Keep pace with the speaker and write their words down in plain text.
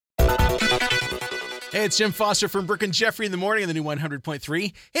Hey, it's Jim Foster from Brooke and Jeffrey in the morning on the new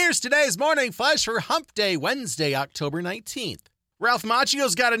 100.3. Here's today's morning flash for Hump Day, Wednesday, October 19th. Ralph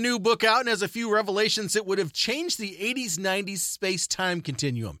Macchio's got a new book out and has a few revelations that would have changed the 80s, 90s space-time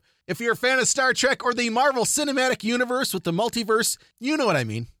continuum. If you're a fan of Star Trek or the Marvel Cinematic Universe with the multiverse, you know what I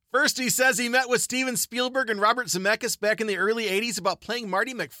mean. First, he says he met with Steven Spielberg and Robert Zemeckis back in the early 80s about playing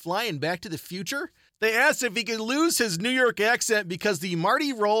Marty McFly in Back to the Future. They asked if he could lose his New York accent because the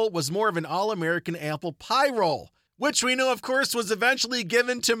Marty role was more of an all-American apple pie role, which we know, of course, was eventually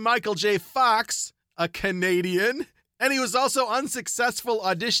given to Michael J. Fox, a Canadian. And he was also unsuccessful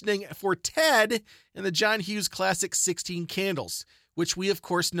auditioning for Ted in the John Hughes classic 16 Candles, which we, of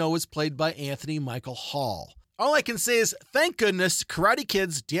course, know is played by Anthony Michael Hall. All I can say is, thank goodness, Karate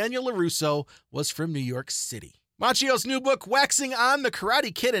Kid's Daniel LaRusso was from New York City. Macchio's new book, Waxing on the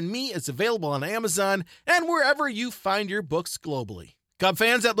Karate Kid and Me, is available on Amazon and wherever you find your books globally. Cub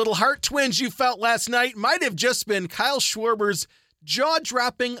fans, that little heart twinge you felt last night might have just been Kyle Schwarber's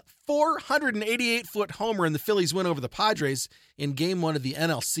jaw-dropping 488-foot homer in the Phillies' win over the Padres in Game 1 of the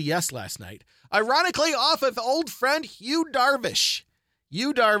NLCS last night. Ironically, off of old friend Yu Darvish.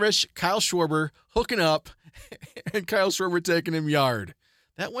 Yu Darvish, Kyle Schwarber hooking up, and Kyle Schwarber taking him yard.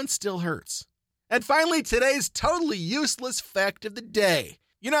 That one still hurts. And finally, today's totally useless fact of the day.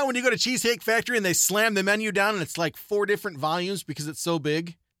 You know when you go to Cheesecake Factory and they slam the menu down and it's like 4 different volumes because it's so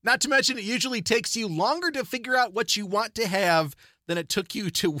big? Not to mention it usually takes you longer to figure out what you want to have than it took you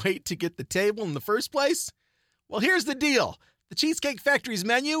to wait to get the table in the first place? Well, here's the deal. The Cheesecake Factory's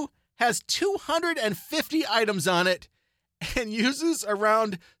menu has 250 items on it and uses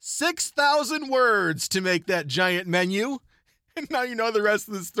around 6,000 words to make that giant menu. And now you know the rest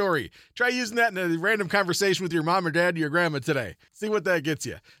of the story. Try using that in a random conversation with your mom or dad or your grandma today. See what that gets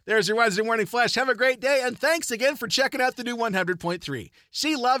you. There's your Wednesday Morning Flash. Have a great day, and thanks again for checking out the new 100.3.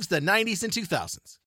 She loves the 90s and 2000s.